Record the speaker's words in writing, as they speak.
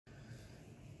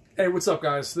Hey, what's up,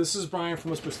 guys? This is Brian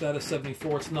from Whisper Status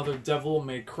 74. It's another Devil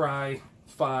May Cry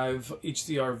 5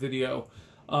 HDR video.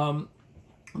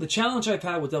 The challenge I've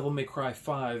had with Devil May Cry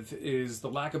 5 is the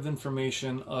lack of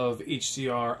information of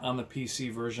HDR on the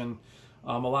PC version.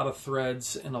 A lot of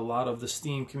threads and a lot of the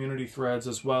Steam community threads,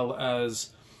 as well as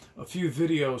a few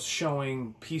videos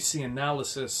showing PC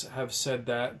analysis, have said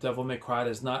that Devil May Cry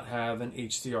does not have an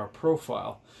HDR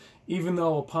profile, even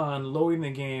though upon loading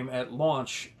the game at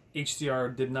launch,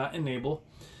 HDR did not enable.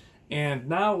 And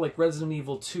now, like Resident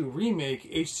Evil 2 Remake,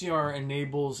 HDR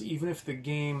enables even if the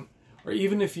game, or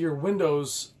even if your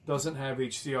Windows doesn't have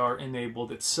HDR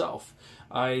enabled itself.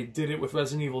 I did it with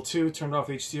Resident Evil 2, turned off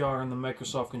HDR in the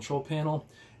Microsoft control panel,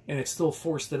 and it still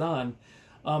forced it on.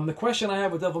 The question I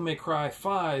have with Devil May Cry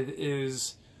 5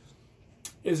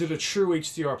 is it a true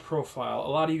HDR profile?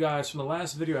 A lot of you guys from the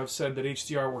last video have said that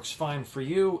HDR works fine for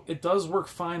you. It does work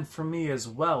fine for me as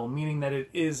well, meaning that it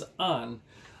is on.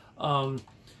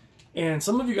 And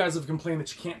some of you guys have complained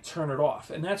that you can't turn it off.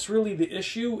 And that's really the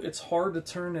issue. It's hard to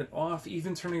turn it off,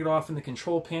 even turning it off in the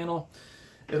control panel.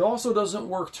 It also doesn't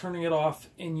work turning it off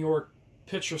in your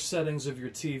picture settings of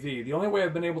your TV. The only way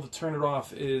I've been able to turn it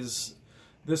off is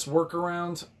this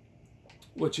workaround,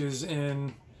 which is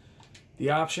in the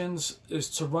options,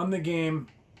 is to run the game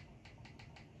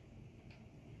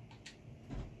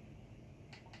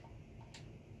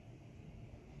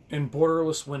in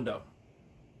borderless window,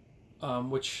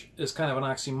 which is kind of an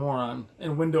oxymoron.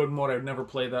 In windowed mode, I'd never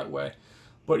play that way.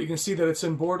 But you can see that it's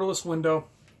in borderless window,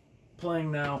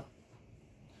 playing now,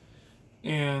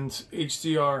 and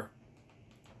HDR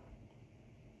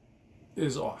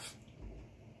is off.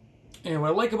 And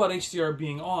what I like about HDR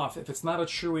being off, if it's not a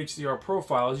true HDR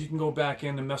profile, is you can go back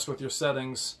in and mess with your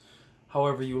settings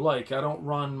however you like. I don't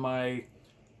run my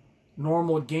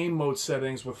normal game mode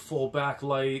settings with full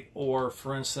backlight, or,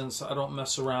 for instance, I don't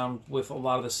mess around with a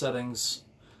lot of the settings,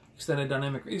 extended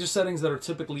dynamic. These are settings that are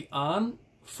typically on,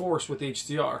 forced with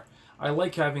HDR. I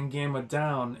like having gamma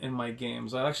down in my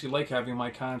games. I actually like having my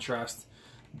contrast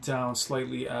down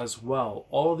slightly as well.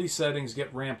 All of these settings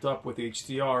get ramped up with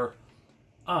HDR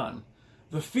on.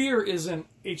 The fear isn't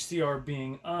HDR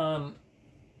being on,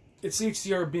 it's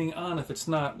HDR being on if it's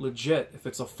not legit, if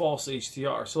it's a false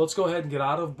HDR. So let's go ahead and get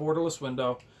out of borderless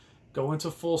window, go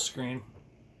into full screen.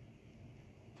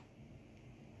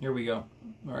 Here we go.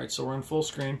 Alright, so we're in full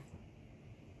screen.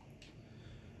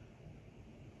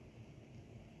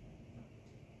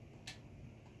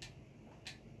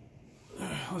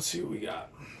 Let's see what we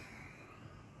got.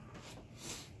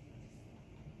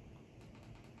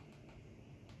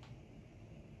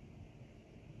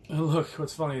 And look,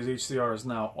 what's funny is HDR is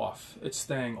now off. It's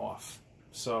staying off.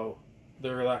 So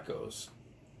there that goes.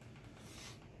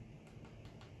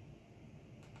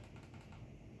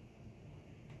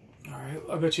 Alright,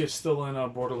 I bet you it's still in a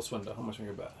borderless window. How much we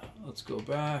get back? Let's go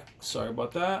back. Sorry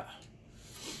about that.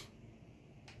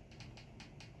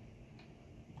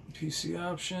 PC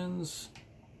options.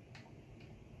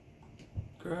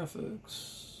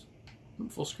 Graphics.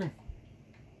 Full screen.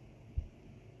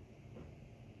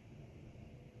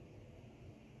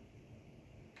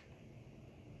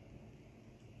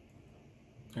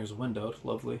 There's windowed,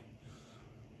 lovely.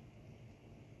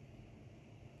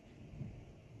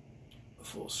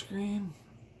 Full screen.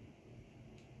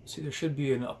 See, there should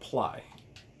be an apply,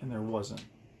 and there wasn't.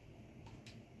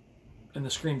 And the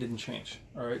screen didn't change.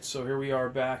 Alright, so here we are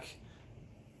back.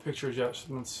 Picture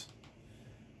adjustments.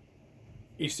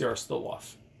 HDR is still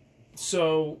off.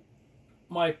 So,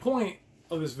 my point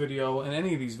of this video, and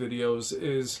any of these videos,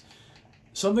 is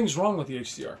something's wrong with the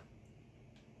HDR.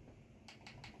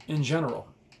 In general.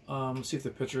 Let's see if the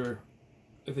picture,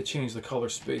 if it changed the color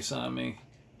space on me.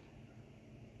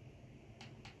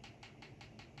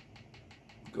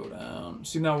 Go down.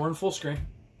 See, now we're in full screen.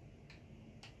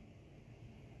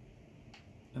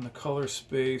 And the color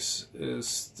space is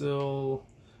still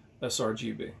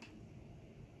sRGB.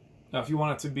 Now, if you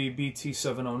want it to be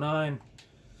BT709,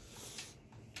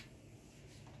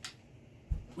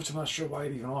 which I'm not sure why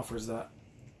it even offers that,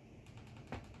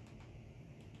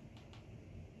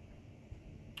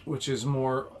 which is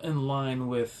more in line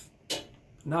with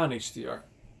non-HDR.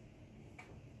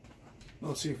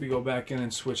 Let's see if we go back in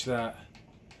and switch that.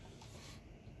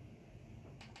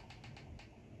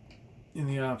 In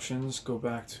the options, go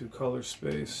back to color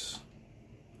space.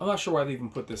 I'm not sure why they even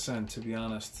put this in, to be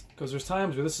honest, because there's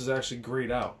times where this is actually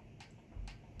grayed out.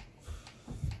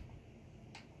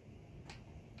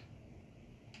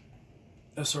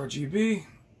 sRGB.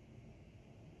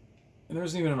 And there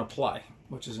isn't even an apply,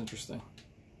 which is interesting.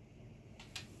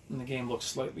 And the game looks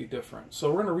slightly different. So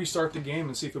we're going to restart the game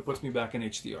and see if it puts me back in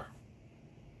HDR.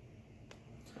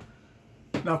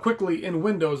 Now quickly, in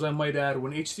Windows, I might add,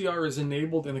 when HDR is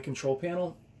enabled in the control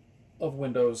panel of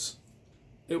Windows,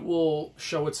 it will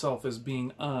show itself as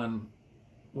being on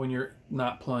when you're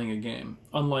not playing a game,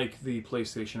 unlike the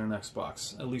PlayStation and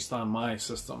Xbox, at least on my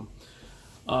system.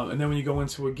 And then when you go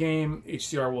into a game,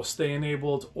 HDR will stay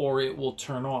enabled or it will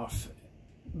turn off.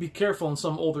 Be careful, in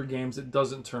some older games it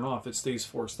doesn't turn off, it stays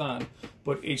forced on,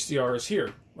 but HDR is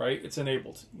here, right? It's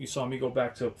enabled. You saw me go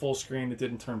back to full screen, it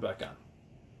didn't turn back on.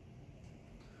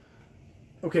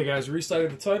 Okay guys,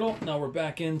 restarted the title, now we're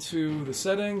back into the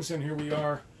settings, and here we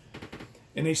are,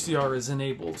 and HDR is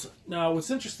enabled. Now what's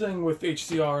interesting with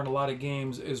HDR in a lot of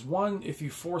games is, one, if you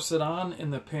force it on in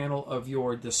the panel of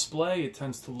your display, it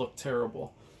tends to look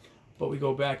terrible. But we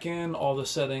go back in, all the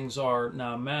settings are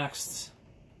now maxed,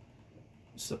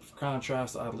 except for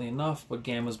contrast, oddly enough, but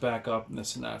gamma's back up and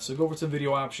this and that. So go over to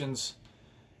video options.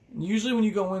 Usually when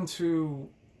you go into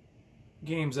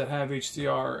games that have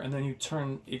HDR and then you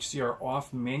turn HDR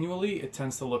off manually, it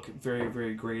tends to look very,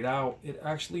 very grayed out. It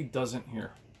actually doesn't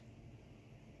here.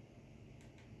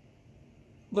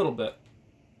 Little bit.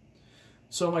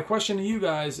 So my question to you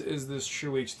guys is this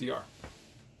true HDR?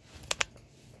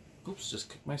 Oops, just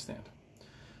kicked my stand.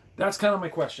 That's kind of my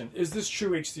question. Is this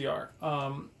true HDR?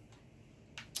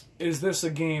 Is this a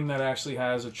game that actually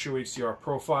has a true HDR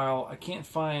profile? I can't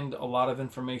find a lot of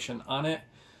information on it.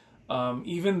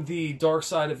 Even the Dark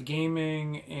Side of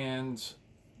Gaming and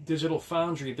Digital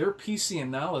Foundry, their PC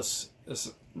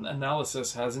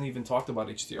analysis hasn't even talked about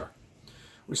HDR,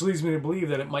 which leads me to believe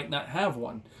that it might not have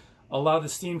one. A lot of the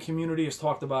Steam community has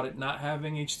talked about it not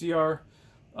having HDR.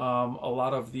 A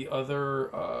lot of the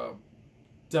other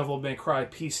Devil May Cry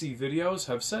PC videos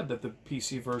have said that the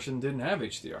PC version didn't have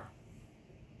HDR.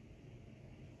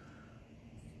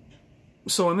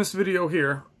 So in this video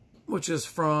here, which is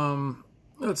from,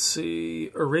 let's see,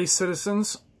 Erase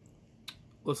Citizens,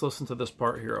 let's listen to this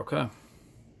part here, okay?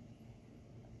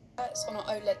 On our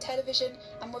OLED television,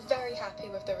 and we're very happy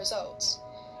with the results.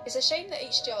 It's a shame that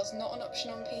HDR is not an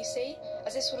option on PC,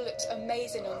 as this would have looked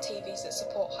amazing on TVs that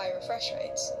support high refresh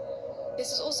rates.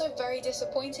 This is also very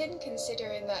disappointing,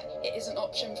 considering that it is an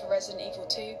option for Resident Evil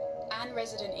 2 and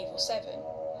Resident Evil 7.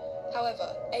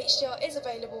 However, HDR is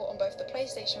available on both the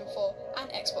PlayStation 4 and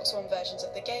Xbox One versions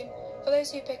of the game for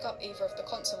those who pick up either of the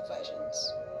console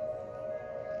versions.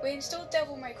 We installed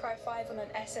Devil May Cry 5 on an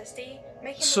SSD,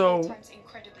 making the load times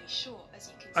incredibly short, as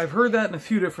you can see. I've heard that in a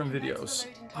few different videos.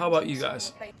 How about you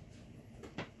guys?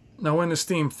 Now in the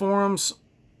Steam forums,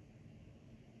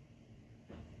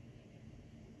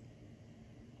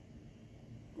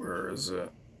 where is it?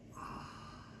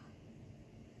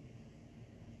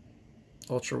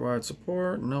 Ultra wide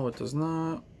support? No, it does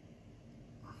not.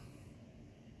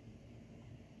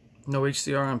 No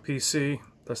HDR on PC.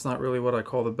 That's not really what I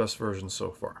call the best version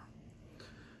so far.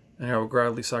 And I will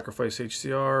gladly sacrifice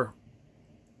HDR.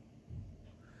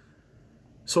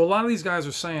 So a lot of these guys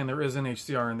are saying there isn't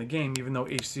HDR in the game, even though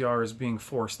HDR is being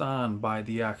forced on by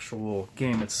the actual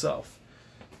game itself.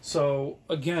 So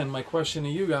again, my question to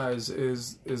you guys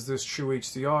is this true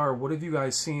HDR? What have you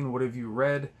guys seen? What have you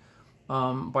read?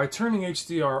 By turning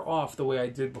HDR off the way I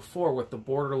did before with the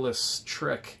borderless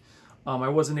trick, I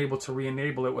wasn't able to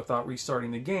re-enable it without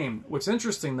restarting the game. What's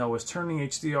interesting though is turning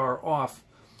HDR off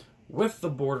with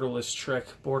the borderless trick,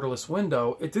 borderless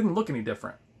window, it didn't look any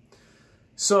different.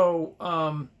 So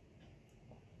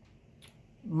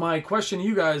my question to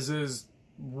you guys is,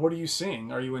 what are you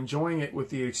seeing? Are you enjoying it with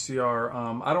the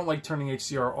HDR? I don't like turning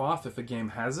HDR off if a game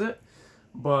has it,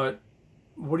 but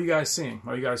what are you guys seeing?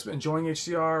 Are you guys enjoying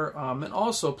HDR? And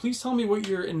also, please tell me what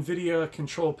your NVIDIA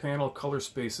control panel color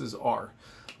spaces are.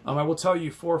 I will tell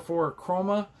you 4:4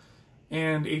 chroma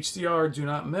and HDR do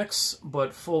not mix,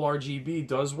 but full RGB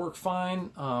does work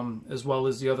fine, as well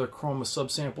as the other chroma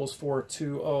subsamples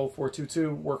 420,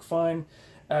 422 work fine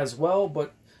as well,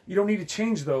 but you don't need to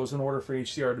change those in order for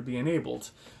HDR to be enabled,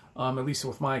 at least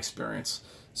with my experience.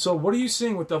 So what are you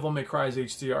seeing with Devil May Cry's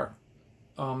HDR?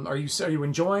 Are you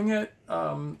enjoying it?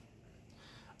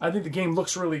 I think the game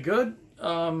looks really good,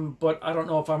 but I don't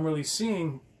know if I'm really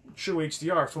seeing true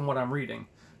HDR from what I'm reading.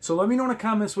 So let me know in the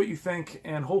comments what you think,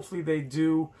 and hopefully they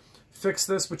do fix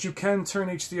this, but you can turn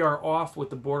HDR off with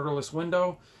the borderless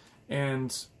window,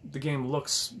 and the game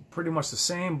looks pretty much the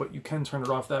same, but you can turn it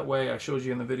off that way. I showed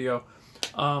you in the video.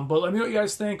 But let me know what you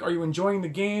guys think. Are you enjoying the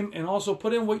game? And also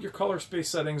put in what your color space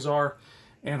settings are,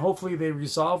 and hopefully they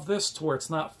resolve this to where it's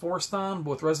not forced on.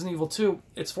 But with Resident Evil 2,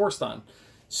 it's forced on.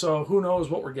 So who knows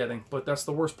what we're getting, but that's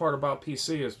the worst part about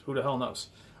PC, is who the hell knows.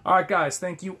 All right, guys,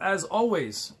 thank you as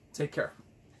always. Take care.